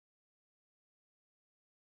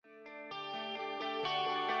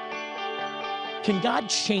Can God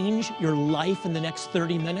change your life in the next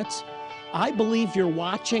 30 minutes? I believe you're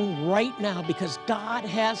watching right now because God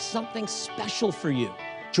has something special for you.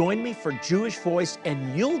 Join me for Jewish Voice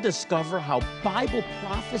and you'll discover how Bible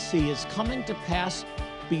prophecy is coming to pass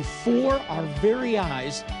before our very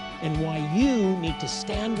eyes and why you need to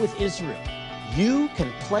stand with Israel. You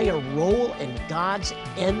can play a role in God's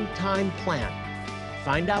end-time plan.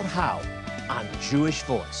 Find out how on Jewish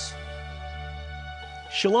Voice.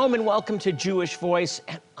 Shalom and welcome to Jewish Voice,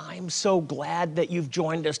 and I'm so glad that you've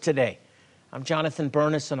joined us today. I'm Jonathan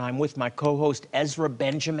Bernis, and I'm with my co-host Ezra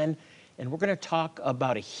Benjamin, and we're going to talk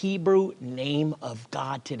about a Hebrew name of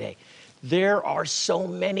God today. There are so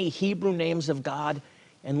many Hebrew names of God,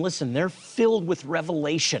 and listen, they're filled with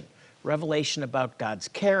revelation. Revelation about God's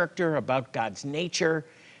character, about God's nature,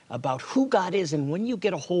 about who God is, and when you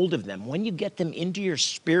get a hold of them, when you get them into your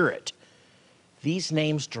spirit, these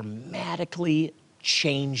names dramatically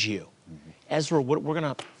change you. Ezra, we're going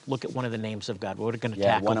to look at one of the names of God. We're going to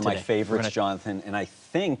tackle one of today. My favorites, Jonathan, and I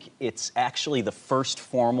think it's actually the first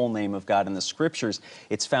formal name of God in the Scriptures.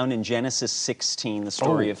 It's found in Genesis 16, the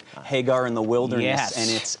story of Hagar in the wilderness, and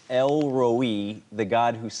it's El Roi, the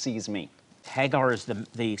God who sees me. Hagar is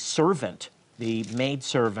the servant, the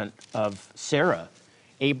maidservant of Sarah,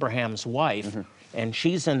 Abraham's wife, and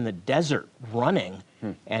she's in the desert running,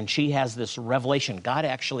 and she has this revelation. God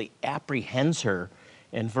actually apprehends her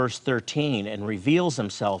in verse 13 and reveals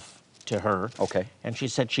himself to her. Okay. And she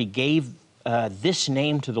said she gave this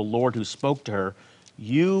name to the Lord who spoke to her.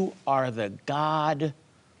 You are the God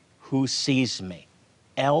who sees me.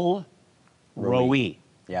 El Roi.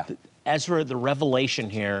 Yeah. Ezra, the revelation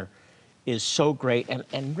here is so great,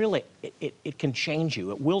 and really, it can change you.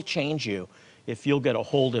 It will change you if you'll get a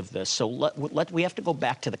hold of this. So we have to go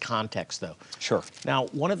back to the context, though. Sure. Now,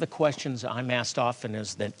 one of the questions I'm asked often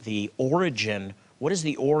is that what is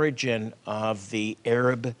the origin of the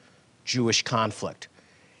Arab-Jewish conflict?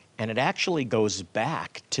 And it actually goes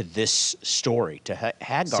back to this story, to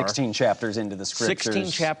Hagar. 16 chapters into the Scriptures.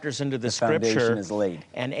 16 chapters into the Scripture. The foundation is laid.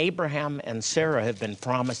 And Abraham and Sarah have been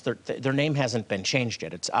promised, their name hasn't been changed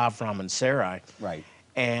yet. It's Avram and Sarai. Right.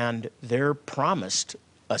 And they're promised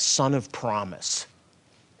a son of promise.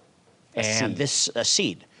 A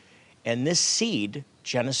seed. And this seed,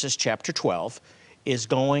 Genesis chapter 12, is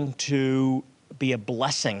going to be a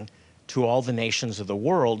blessing to all the nations of the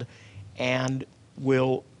world and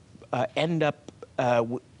will they'll end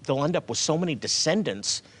up with so many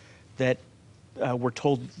descendants that we're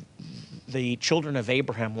told the children of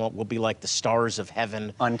Abraham will be like the stars of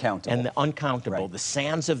heaven. Uncountable. And the uncountable, the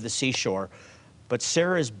sands of the seashore. But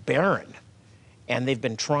Sarah is barren, and they've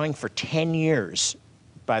been trying for 10 years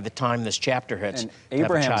by the time this chapter hits. And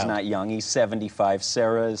Abraham's not young. He's 75.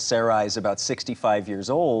 Sarai is about 65 years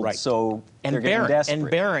old. Right. So they're getting desperate. And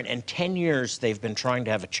barren. And 10 years they've been trying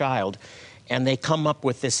to have a child. And they come up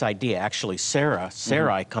with this idea. Actually,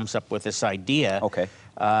 Sarai comes up with this idea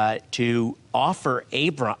to offer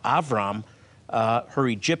Avram her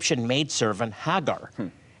Egyptian maidservant, Hagar.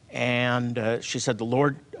 And she said, the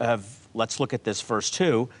Lord, let's look at this verse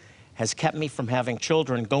 2, has kept me from having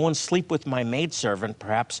children. Go and sleep with my maidservant.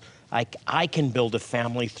 Perhaps I can build a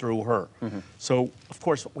family through her. So, of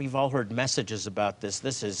course, we've all heard messages about this.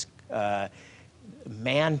 This is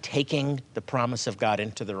man taking the promise of God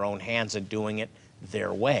into their own hands and doing it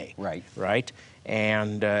their way. Right?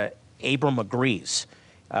 And Abram agrees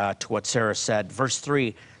to what Sarah said. Verse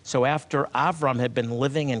 3, so after Avram had been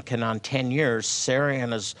living in Canaan 10 years, Sarai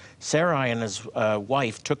and his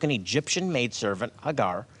wife took an Egyptian maidservant,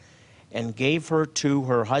 Hagar, and gave her to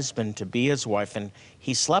her husband to be his wife, and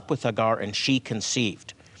he slept with Hagar, and she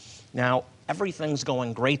conceived. Now, everything's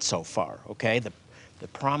going great so far, okay? The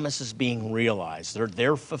promise is being realized.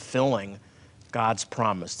 They're fulfilling God's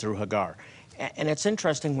promise through Hagar. And it's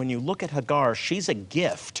interesting, when you look at Hagar, she's a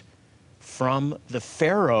gift from the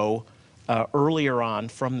Pharaoh earlier on,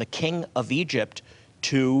 from the king of Egypt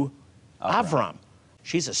to Avram.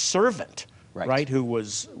 She's a servant, right, who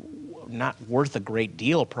was not worth a great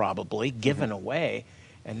deal, probably, given away,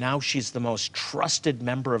 and now she's the most trusted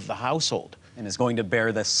member of the household. And is going to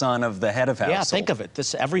bear the son of the head of household. Yeah, think of it.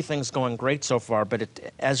 Everything's going great so far, but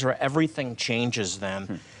Ezra, everything changes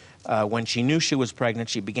then. When she knew she was pregnant,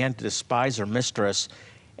 she began to despise her mistress.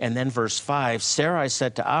 And then verse 5, Sarai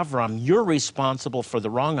said to Avram, you're responsible for the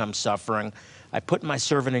wrong I'm suffering. I put my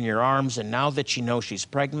servant in your arms, and now that she knows she's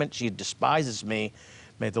pregnant, she despises me.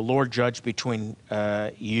 May the Lord judge between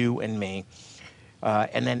you and me.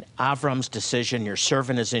 And then Avram's decision, your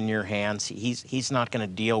servant is in your hands. He's not going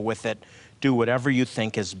to deal with it. Do whatever you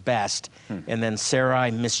think is best. And then Sarai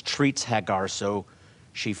mistreats Hagar, so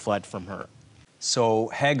she fled from her. So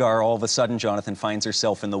Hagar, all of a sudden, Jonathan, finds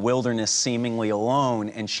herself in the wilderness, seemingly alone,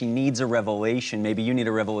 and she needs a revelation. Maybe you need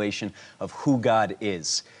a revelation of who God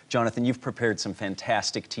is. Jonathan, you've prepared some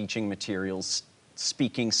fantastic teaching materials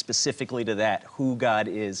speaking specifically to that, who God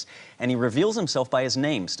is. And he reveals himself by his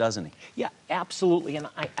names, doesn't he? Yeah, absolutely. And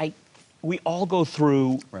we all go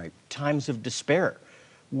through times of despair.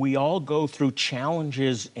 We all go through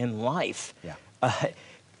challenges in life. Yeah.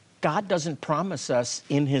 God doesn't promise us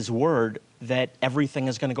in his word that everything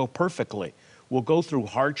is going to go perfectly. We'll go through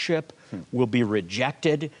hardship. We'll be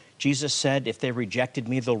rejected. Jesus said, if they rejected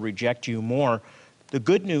me, they'll reject you more. The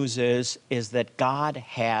good news is that God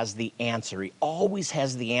has the answer. He always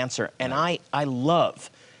has the answer. And I love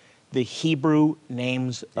the Hebrew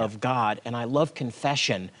names of God, and I love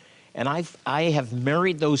confession. And I have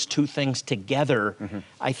married those two things together,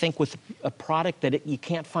 I think, with a product that you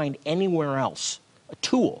can't find anywhere else, a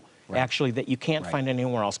tool, actually, that you can't find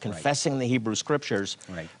anywhere else, confessing the Hebrew Scriptures.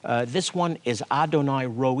 This one is Adonai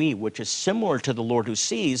Roi, which is similar to the Lord who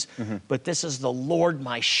sees, but this is the Lord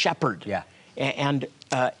my shepherd. Yeah. And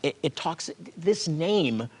it talks, this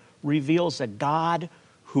name reveals a God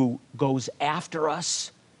who goes after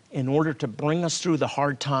us in order to bring us through the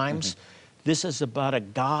hard times. This is about a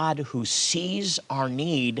God who sees our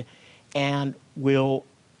need and will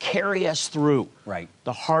carry us through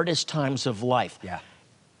the hardest times of life. Yeah.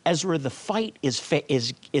 Ezra, the fight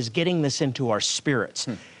is getting this into our spirits.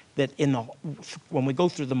 That when we go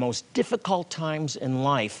through the most difficult times in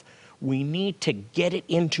life, we need to get it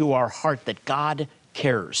into our heart that God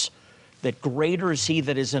cares, that greater is he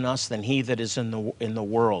that is in us than he that is in the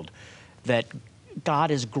world, that God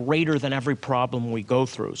is greater than every problem we go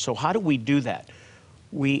through. So how do we do that?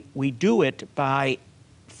 We do it by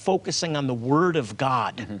focusing on the Word of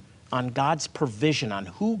God, on God's provision, on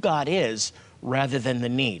who God is, rather than the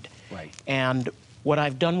need. And what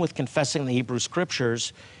I've done with Confessing the Hebrew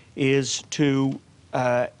Scriptures is to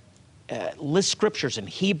list scriptures in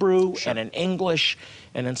Hebrew and in English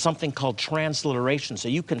and in something called transliteration. So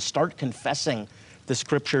you can start confessing the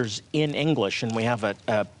scriptures in English, and we have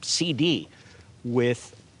a CD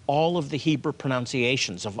with all of the Hebrew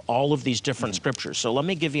pronunciations of all of these different scriptures. So let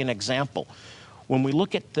me give you an example. When we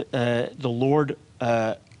look at the Lord,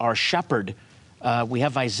 our shepherd, we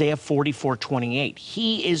have Isaiah 44:28.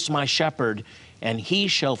 He is my shepherd, and he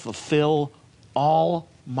shall fulfill all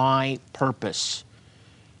my purpose.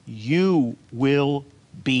 You will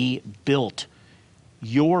be built.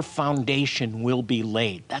 Your foundation will be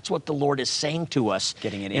laid. That's what the Lord is saying to us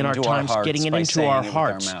in our times, getting it into our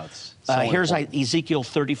hearts. Here's Ezekiel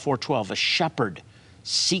 34:12. A shepherd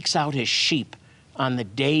seeks out his sheep. On the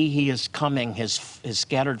day he is coming, his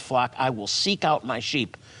scattered flock, I will seek out my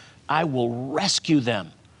sheep. I will rescue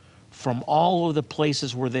them from all of the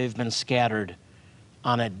places where they've been scattered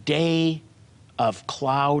on a day of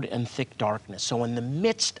cloud and thick darkness. So in the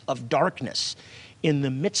midst of darkness, in the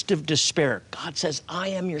midst of despair, God says, I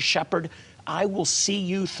am your shepherd. I will see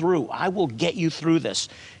you through. I will get you through this.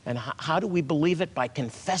 And how do we believe it? By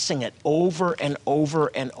confessing it over and over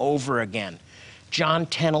and over again. John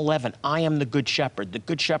 10:11, I am the good shepherd. The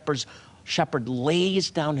good shepherd lays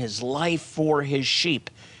down his life for his sheep.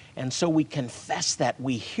 And so we confess that,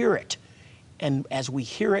 we hear it. And as we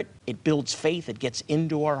hear it, it builds faith, it gets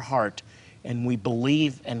into our heart, and we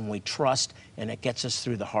believe and we trust, and it gets us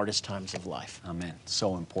through the hardest times of life. Amen.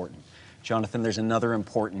 So important. Jonathan, there's another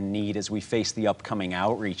important need as we face the upcoming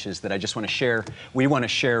outreaches that I just want to share. We want to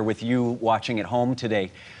share with you watching at home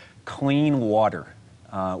today. Clean water.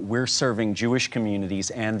 We're serving Jewish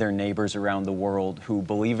communities and their neighbors around the world who,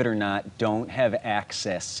 believe it or not, don't have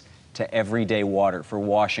access to everyday water for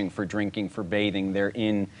washing, for drinking, for bathing.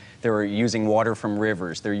 They're using water from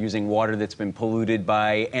rivers. They're using water that's been polluted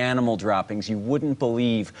by animal droppings. You wouldn't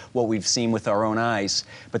believe what we've seen with our own eyes.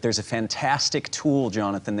 But there's a fantastic tool,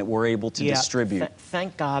 Jonathan, that we're able to distribute.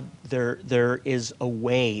 Thank God there is a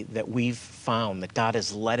way that we've found, that God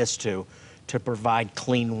has led us to provide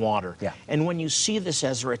clean water. And when you see this,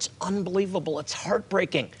 Ezra, it's unbelievable. It's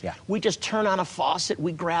heartbreaking. We just turn on a faucet,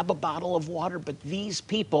 we grab a bottle of water, but these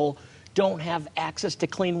people don't have access to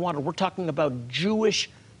clean water. We're talking about Jewish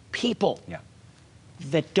people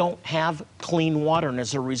that don't have clean water, and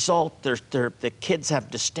as a result, the kids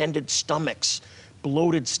have distended stomachs,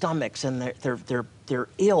 bloated stomachs, and they're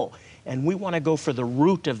ill. And we want to go for the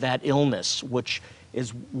root of that illness, which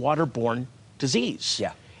is waterborne disease.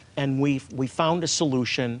 And we found a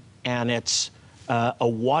solution, and it's a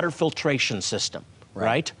water filtration system,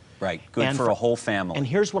 right? Good for a whole family. And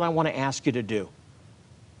here's what I want to ask you to do.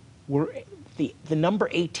 The number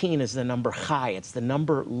 18 is the number chai. It's the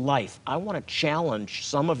number life. I want to challenge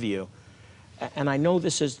some of you and I know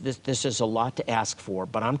this is a lot to ask for,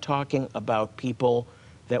 but I'm talking about people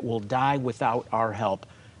that will die without our help.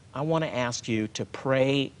 I want to ask you to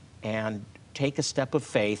pray and take a step of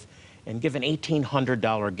faith and give an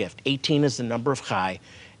 $1,800 gift. 18 is the number of Chai.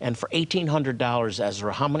 And for $1,800,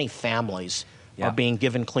 Ezra, how many families are being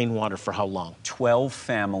given clean water for how long? 12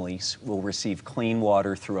 families will receive clean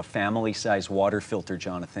water through a family-sized water filter,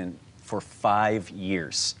 Jonathan, for 5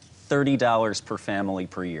 years. $30 per family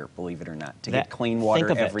per year, believe it or not, to get clean water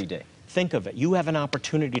every day. Think of it. You have an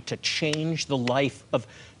opportunity to change the life of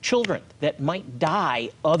children that might die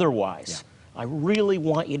otherwise. I really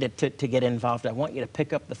want you to get involved. I want you to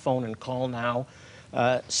pick up the phone and call now.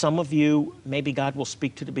 Some of you, maybe God will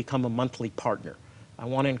speak to become a monthly partner. I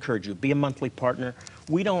want to encourage you, be a monthly partner.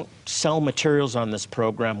 We don't sell materials on this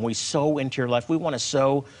program. We sow into your life. We want to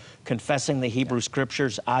sow confessing the Hebrew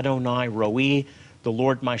Scriptures, Adonai Roi, the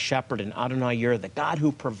Lord my shepherd, and Adonai you're the God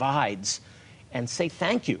who provides, and say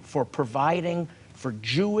thank you for providing for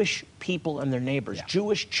Jewish people and their neighbors,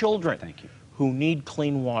 Jewish children who need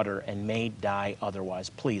clean water and may die otherwise.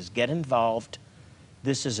 Please get involved.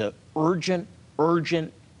 This is an urgent,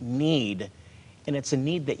 urgent need, and it's a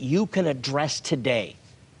need that you can address today.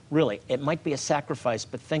 Really, it might be a sacrifice,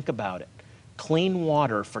 but think about it. Clean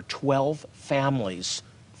water for 12 families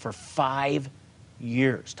for 5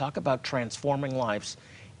 years. Talk about transforming lives,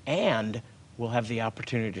 and we'll have the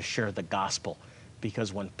opportunity to share the gospel,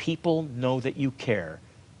 because when people know that you care,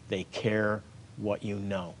 they care what you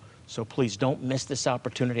know. So please don't miss this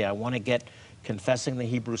opportunity. I want to get confessing the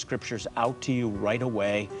Hebrew Scriptures out to you right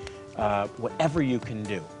away. Whatever you can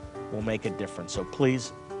do will make a difference. So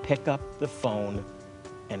please pick up the phone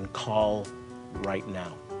and call right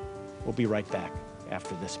now. We'll be right back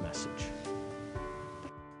after this message.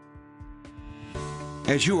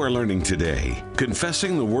 As you are learning today,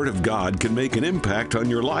 confessing the Word of God can make an impact on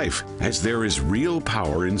your life, as there is real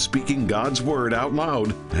power in speaking God's Word out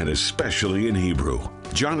loud, and especially in Hebrew.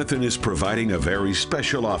 Jonathan is providing a very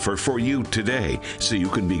special offer for you today, so you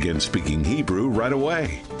can begin speaking Hebrew right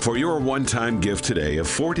away. For your one-time gift today of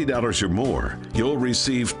 $40 or more, you'll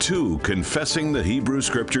receive 2 Confessing the Hebrew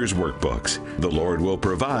Scriptures workbooks, The Lord Will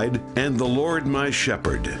Provide and The Lord My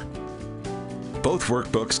Shepherd. Both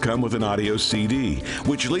workbooks come with an audio CD,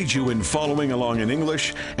 which leads you in following along in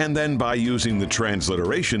English, and then by using the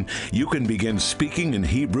transliteration, you can begin speaking in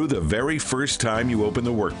Hebrew the very first time you open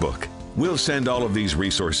the workbook. We'll send all of these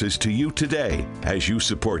resources to you today as you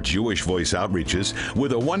support Jewish Voice Outreaches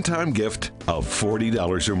with a one-time gift of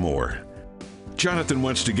 $40 or more. Jonathan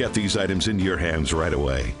wants to get these items into your hands right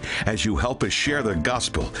away as you help us share the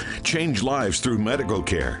gospel, change lives through medical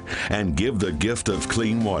care, and give the gift of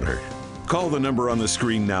clean water. Call the number on the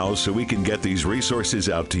screen now so we can get these resources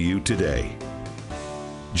out to you today.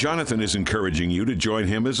 Jonathan is encouraging you to join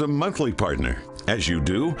him as a monthly partner. As you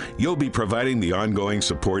do, you'll be providing the ongoing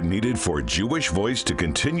support needed for Jewish Voice to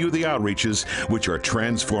continue the outreaches which are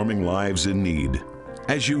transforming lives in need.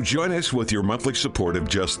 As you join us with your monthly support of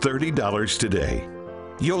just $30 today,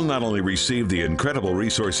 you'll not only receive the incredible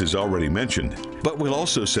resources already mentioned, but we'll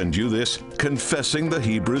also send you this Confessing the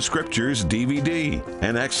Hebrew Scriptures DVD,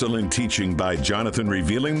 an excellent teaching by Jonathan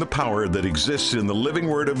revealing the power that exists in the living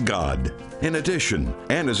Word of God. In addition,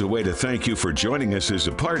 and as a way to thank you for joining us as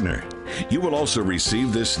a partner, you will also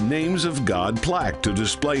receive this Names of God plaque to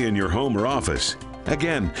display in your home or office.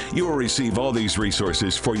 Again, you will receive all these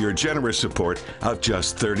resources for your generous support of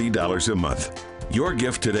just $30 a month. Your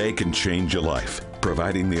gift today can change a life,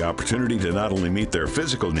 providing the opportunity to not only meet their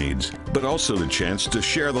physical needs, but also the chance to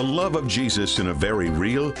share the love of Jesus in a very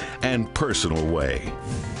real and personal way.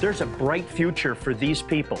 There's a bright future for these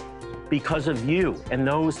people because of you and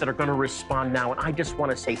those that are going to respond now. And I just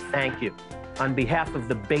want to say thank you on behalf of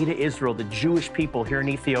the Beta Israel, the Jewish people here in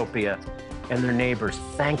Ethiopia and their neighbors.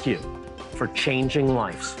 Thank you for changing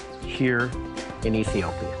lives here in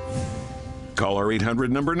Ethiopia. Call our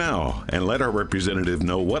 800 number now and let our representative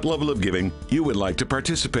know what level of giving you would like to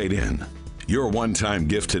participate in. Your one-time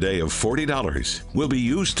gift today of $40 will be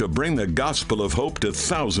used to bring the gospel of hope to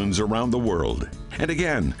thousands around the world. And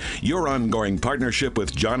again, your ongoing partnership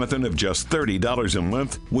with Jonathan of just $30 a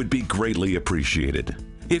month would be greatly appreciated.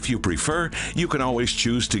 If you prefer, you can always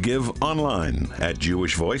choose to give online at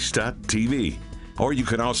jewishvoice.tv. Or you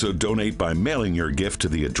can also donate by mailing your gift to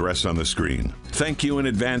the address on the screen. Thank you in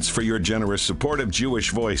advance for your generous support of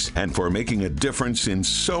Jewish Voice and for making a difference in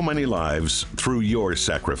so many lives through your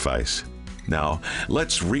sacrifice. Now,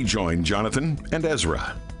 let's rejoin Jonathan and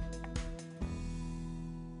Ezra.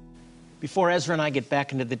 Before Ezra and I get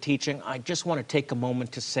back into the teaching, I just want to take a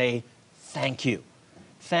moment to say thank you.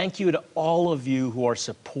 Thank you to all of you who are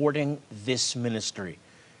supporting this ministry.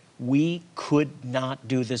 we could not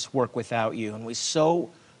do this work without you. And we so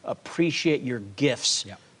appreciate your gifts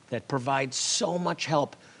that provide so much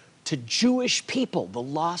help to Jewish people, the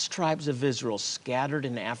lost tribes of Israel scattered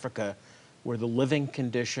in Africa, where the living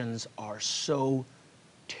conditions are so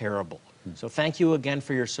terrible. So thank you again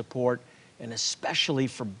for your support, and especially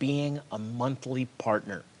for being a monthly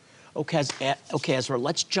partner. Okay, Ezra,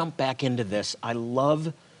 let's jump back into this. I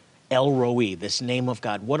love El Roi, this name of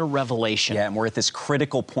God. What a revelation. Yeah, and we're at this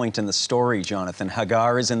critical point in the story, Jonathan.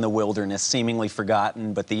 Hagar is in the wilderness, seemingly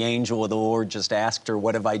forgotten, but the angel of the Lord just asked her,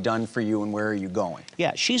 what have I done for you and where are you going?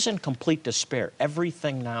 Yeah, she's in complete despair.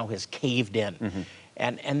 Everything now has caved in.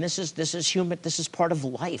 And this is human, this is part of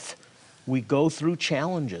life. We go through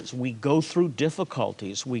challenges, we go through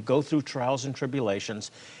difficulties, we go through trials and tribulations,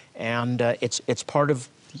 and it's part of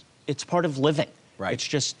living. Right. It's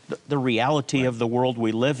just the reality of the world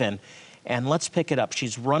we live in. And let's pick it up.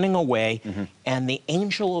 She's running away, and the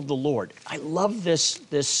angel of the Lord. I love this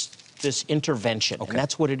intervention, and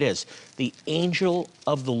that's what it is. The angel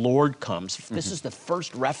of the Lord comes. This is the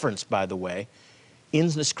first reference, by the way, in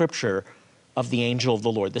the scripture of the angel of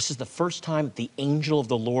the Lord. This is the first time the angel of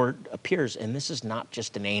the Lord appears, and this is not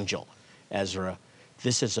just an angel, Ezra.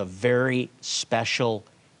 This is a very special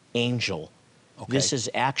angel. This is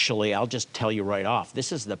actually, I'll just tell you right off,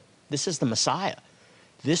 this is the Messiah.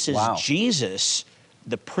 This is Jesus,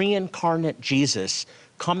 the pre-incarnate Jesus,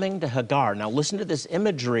 coming to Hagar. Now listen to this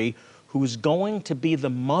imagery, who's going to be the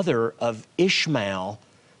mother of Ishmael,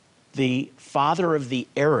 the father of the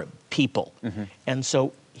Arab people. And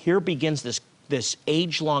so here begins this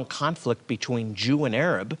age-long conflict between Jew and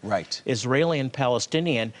Arab, Israeli and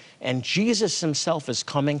Palestinian, and Jesus himself is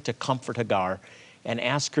coming to comfort Hagar and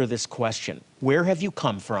ask her this question: where have you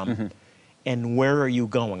come from, and where are you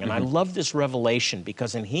going? And I love this revelation,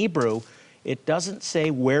 because in Hebrew, it doesn't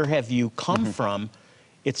say, where have you come from?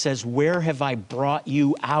 It says, where have I brought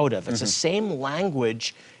you out of? It's the same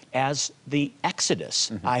language as the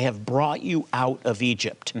Exodus. I have brought you out of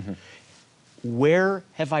Egypt. Where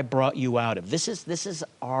have I brought you out of? This is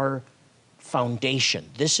our foundation.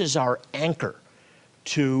 This is our anchor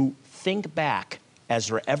to think back,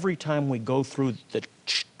 Ezra, every time we go through the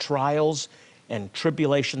trials and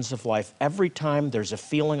tribulations of life, every time there's a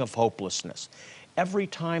feeling of hopelessness, every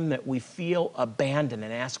time that we feel abandoned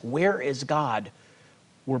and ask, where is God?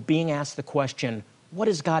 We're being asked the question, what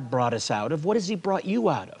has God brought us out of? What has he brought you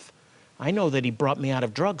out of? I know that he brought me out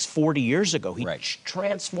of drugs 40 years ago. He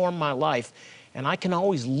transformed my life, and I can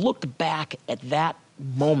always look back at that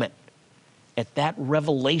moment, at that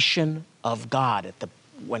revelation of God,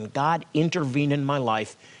 when God intervened in my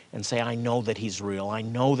life, and say, I know that he's real. I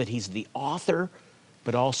know that he's the author,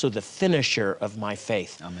 but also the finisher of my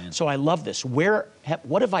faith. Amen. So I love this. What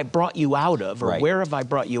have I brought you out of, or where have I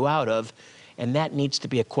brought you out of? And that needs to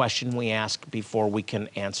be a question we ask before we can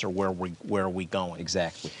answer where are we going.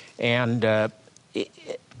 Exactly. And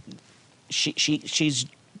she's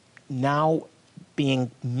now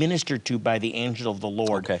being ministered to by the angel of the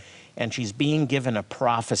Lord. And she's being given a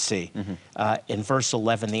prophecy. In verse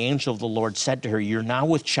 11, the angel of the Lord said to her, you're now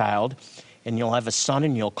with child, and you'll have a son,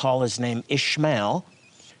 and you'll call his name Ishmael,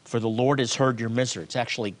 for the Lord has heard your misery. It's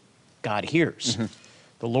actually God hears.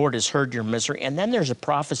 The Lord has heard your misery. And then there's a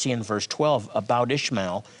prophecy in verse 12 about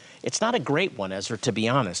Ishmael. It's not a great one, Ezra, to be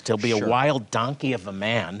honest. He'll be a wild donkey of a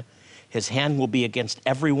man. His hand will be against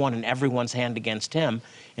everyone, and everyone's hand against him,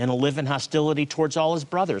 and he'll live in hostility towards all his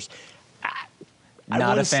brothers.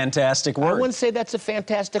 Not a fantastic word. I wouldn't say that's a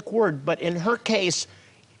fantastic word, but in her case,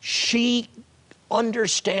 she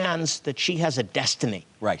understands that she has a destiny.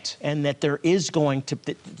 And that there is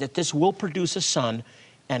that this will produce a son,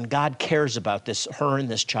 and God cares about her and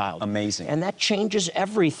this child. Amazing. And that changes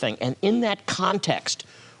everything. And in that context,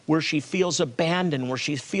 where she feels abandoned, where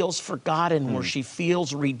she feels forgotten, where she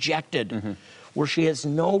feels rejected, where she has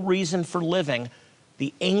no reason for living,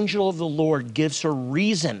 the angel of the Lord gives her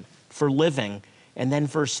reason for living. And then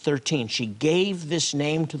verse 13, she gave this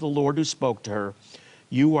name to the Lord who spoke to her.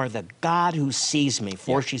 You are the God who sees me.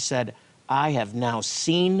 For she said, I have now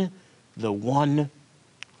seen the one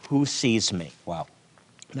who sees me. Wow.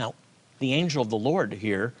 Now, the angel of the Lord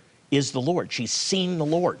here is the Lord. She's seen the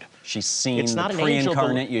Lord. She's seen the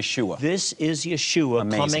pre-incarnate Yeshua. This is Yeshua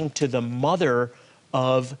coming to the mother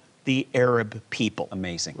of the Arab people.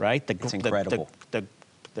 Amazing. Right? It's incredible.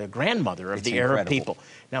 The grandmother of the Arab people.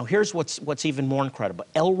 Now, here's what's even more incredible.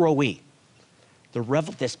 El Roi,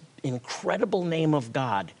 this incredible name of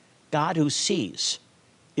God, God who sees,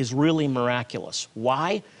 is really miraculous.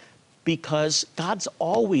 Why? Because God's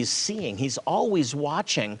always seeing. He's always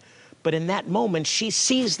watching. But in that moment, she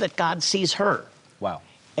sees that God sees her. Wow.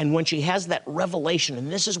 And when she has that revelation,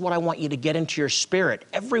 and this is what I want you to get into your spirit,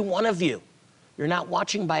 every one of you, you're not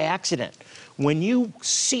watching by accident. When you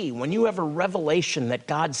have a revelation that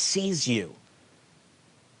God sees you,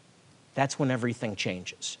 that's when everything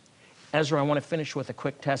changes. Ezra, I want to finish with a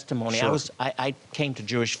quick testimony. Sure. I came to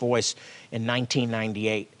Jewish Voice in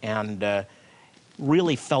 1998 and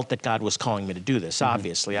really felt that God was calling me to do this,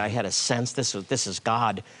 obviously. I had a sense this is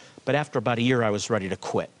God, but after about a year, I was ready to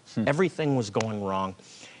quit. Everything was going wrong,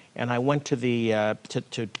 and I went to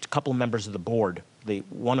to a couple of members of the board.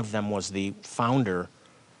 One of them was the founder,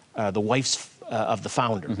 the wife of the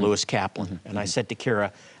founder, Lewis Kaplan, and I said to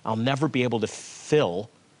Kira, I'll never be able to fill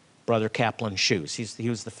Brother Kaplan's shoes. He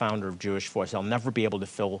was the founder of Jewish Voice. I'll never be able to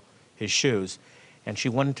fill his shoes. And she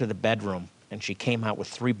went into the bedroom, and she came out with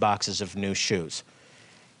 3 boxes of new shoes.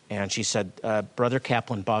 And she said, Brother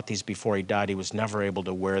Kaplan bought these before he died. He was never able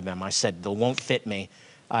to wear them. I said, they won't fit me.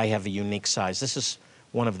 I have a unique size. This is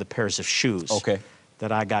one of the pairs of shoes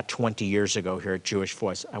that I got 20 years ago here at Jewish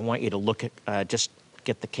Voice. I want you to look at, just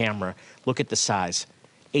get the camera, look at the size,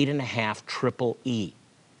 8.5 triple E.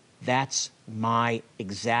 That's my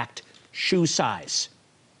exact shoe size.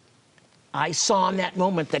 I saw in that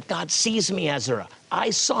moment that God sees me, Ezra.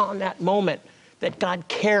 I saw in that moment that God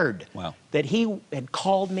cared, that he had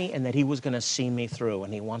called me and that he was going to see me through,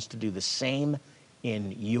 and he wants to do the same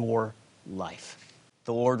in your life.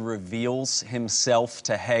 The Lord reveals himself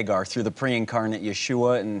to Hagar through the pre-incarnate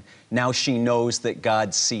Yeshua, and now she knows that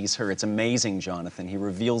God sees her. It's amazing, Jonathan. He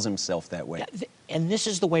reveals himself that way. Yeah, and this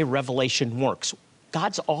is the way revelation works.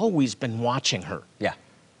 God's always been watching her. Yeah.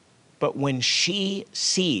 But when she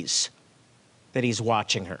sees that he's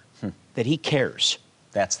watching her, that he cares.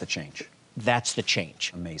 That's the change. That's the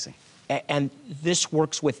change. Amazing. And this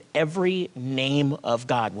works with every name of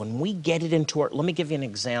God. When we get it into our, let me give you an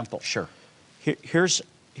example. Sure. Here's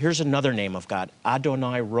another name of God,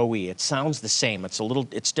 Adonai Roi. It sounds the same.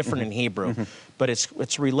 It's different in Hebrew, but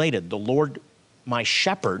it's related. The Lord, my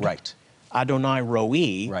shepherd. Right. Adonai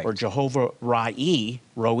Roi, or Jehovah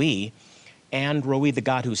Roi, and Roi, the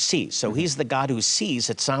God who sees. So he's the God who sees.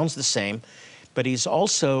 It sounds the same, but he's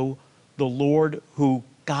also the Lord who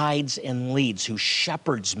guides and leads, who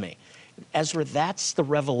shepherds me. Ezra, that's the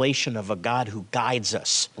revelation of a God who guides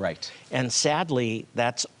us. Right. And sadly,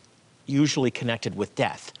 that's usually connected with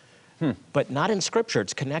death. But not in Scripture.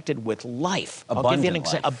 It's connected with life. Abundant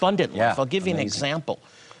life. Abundant life. I'll give you an example.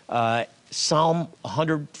 Psalm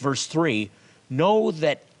 100, verse 3, know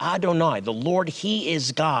that Adonai, the Lord, he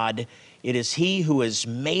is God. It is he who has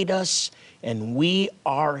made us, and we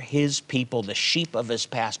are his people, the sheep of his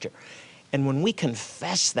pasture. And when we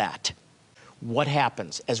confess that, what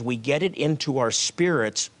happens? As we get it into our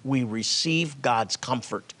spirits, we receive God's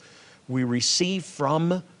comfort. We receive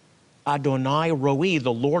from Adonai Roi,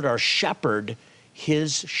 the Lord our shepherd,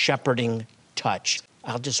 his shepherding touch.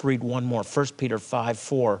 I'll just read one more. 1 Peter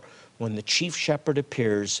 5:4. When the chief shepherd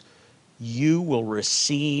appears, you will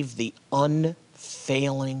receive the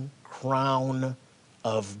unfailing crown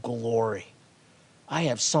of glory. I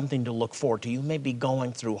have something to look forward to. You may be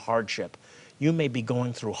going through hardship. You may be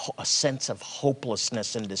going through a sense of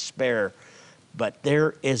hopelessness and despair, but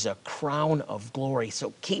there is a crown of glory.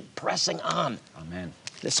 So keep pressing on. Amen.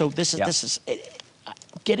 So this is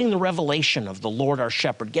getting the revelation of the Lord our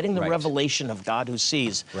shepherd, getting the revelation of God who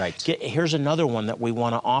sees. Right. Here's another one that we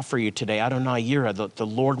want to offer you today. Adonai Yireh, the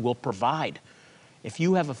Lord will provide. If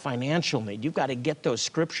you have a financial need, you've got to get those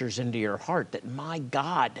scriptures into your heart that my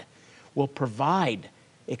God will provide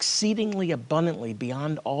exceedingly abundantly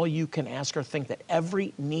beyond all you can ask or think, that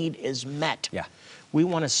every need is met. Yeah. We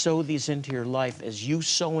want to sow these into your life as you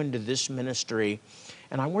sow into this ministry.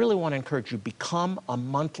 And I really want to encourage you, become a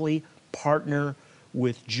monthly partner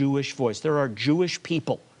with Jewish Voice. There are Jewish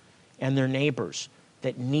people and their neighbors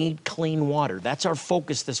that need clean water. That's our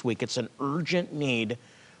focus this week. It's an urgent need.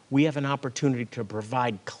 We have an opportunity to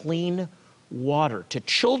provide clean water to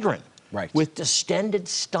children with distended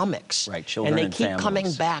stomachs. Children and they keep families.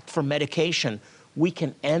 coming back from medication. We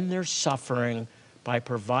can end their suffering by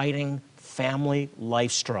providing family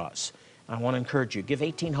life straws. I want to encourage you, give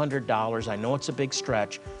 $1,800. I know it's a big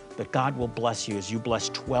stretch, but God will bless you as you bless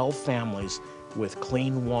 12 families with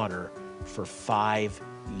clean water for 5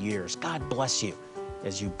 years. God bless you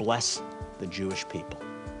as you bless the Jewish people.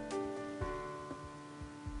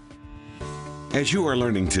 As you are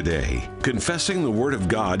learning today, confessing the Word of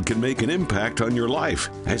God can make an impact on your life,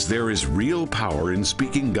 as there is real power in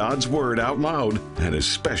speaking God's Word out loud, and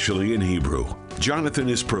especially in Hebrew. Jonathan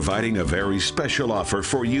is providing a very special offer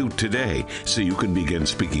for you today, so you can begin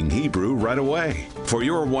speaking Hebrew right away. For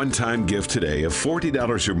your one-time gift today of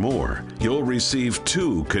 $40 or more, you'll receive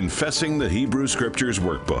 2 Confessing the Hebrew Scriptures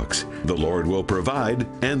workbooks, The Lord Will Provide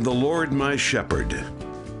and The Lord My Shepherd.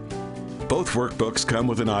 Both workbooks come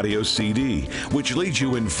with an audio CD, which leads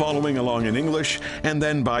you in following along in English, and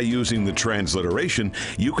then by using the transliteration,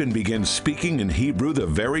 you can begin speaking in Hebrew the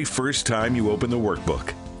very first time you open the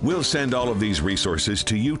workbook. We'll send all of these resources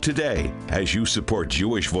to you today as you support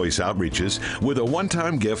Jewish Voice Outreaches with a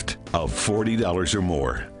one-time gift of $40 or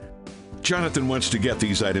more. Jonathan wants to get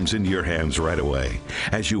these items into your hands right away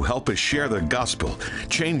as you help us share the gospel,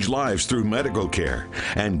 change lives through medical care,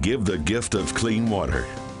 and give the gift of clean water.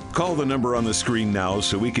 Call the number on the screen now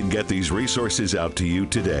so we can get these resources out to you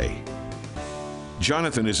today.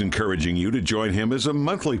 Jonathan is encouraging you to join him as a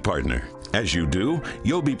monthly partner. As you do,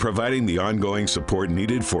 you'll be providing the ongoing support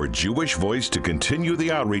needed for Jewish Voice to continue the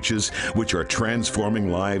outreaches which are transforming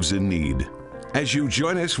lives in need. As you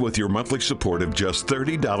join us with your monthly support of just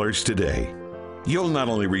 $30 today, you'll not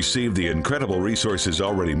only receive the incredible resources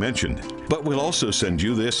already mentioned, but we'll also send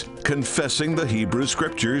you this Confessing the Hebrew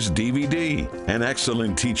Scriptures DVD, an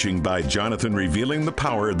excellent teaching by Jonathan revealing the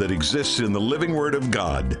power that exists in the living Word of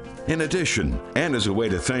God. In addition, and as a way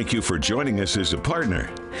to thank you for joining us as a partner,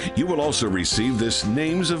 you will also receive this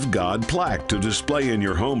Names of God plaque to display in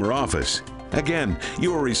your home or office. Again,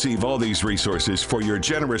 you will receive all these resources for your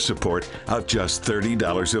generous support of just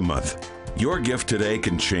 $30 a month. Your gift today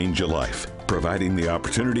can change a life, providing the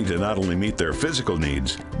opportunity to not only meet their physical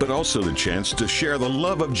needs, but also the chance to share the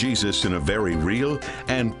love of Jesus in a very real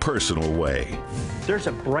and personal way. There's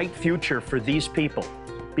a bright future for these people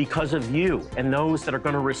because of you and those that are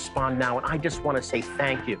going to respond now. And I just want to say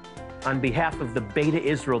thank you on behalf of the Beta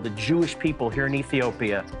Israel, the Jewish people here in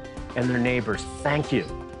Ethiopia and their neighbors. Thank you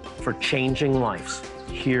for changing lives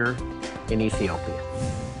here in Ethiopia.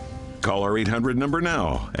 Call our 800 number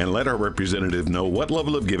now and let our representative know what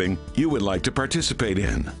level of giving you would like to participate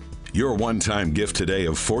in. Your one-time gift today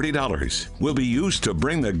of $40 will be used to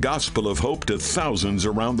bring the gospel of hope to thousands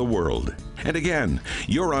around the world. And again,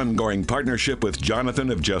 your ongoing partnership with Jonathan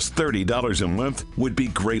of just $30 a month would be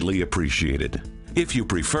greatly appreciated. If you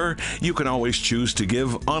prefer, you can always choose to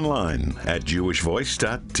give online at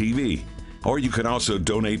jewishvoice.tv. Or you can also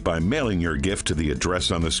donate by mailing your gift to the address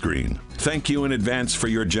on the screen. Thank you in advance for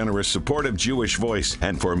your generous support of Jewish Voice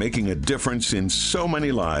and for making a difference in so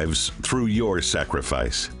many lives through your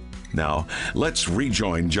sacrifice. Now, let's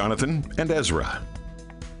rejoin Jonathan and Ezra.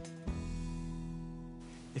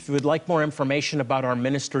 If you would like more information about our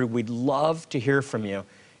ministry, we'd love to hear from you.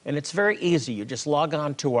 And it's very easy. You just log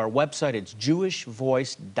on to our website. It's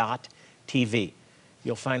jewishvoice.tv.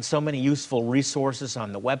 You'll find so many useful resources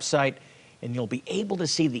on the website, and you'll be able to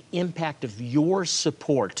see the impact of your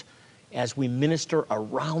support as we minister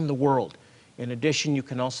around the world. In addition, you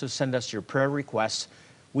can also send us your prayer requests.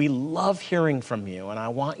 We love hearing from you, and I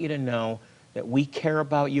want you to know that we care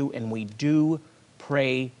about you and we do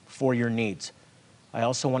pray for your needs. I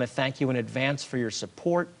also want to thank you in advance for your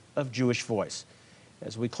support of Jewish Voice.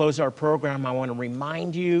 As we close our program, I want to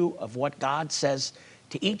remind you of what God says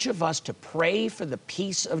to each of us to pray for the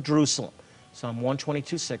peace of Jerusalem. Psalm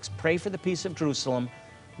 122:6, pray for the peace of Jerusalem.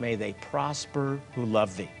 May they prosper who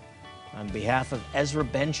love thee. On behalf of Ezra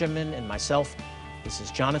Benjamin and myself, this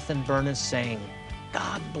is Jonathan Bernis saying,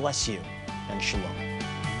 God bless you and shalom.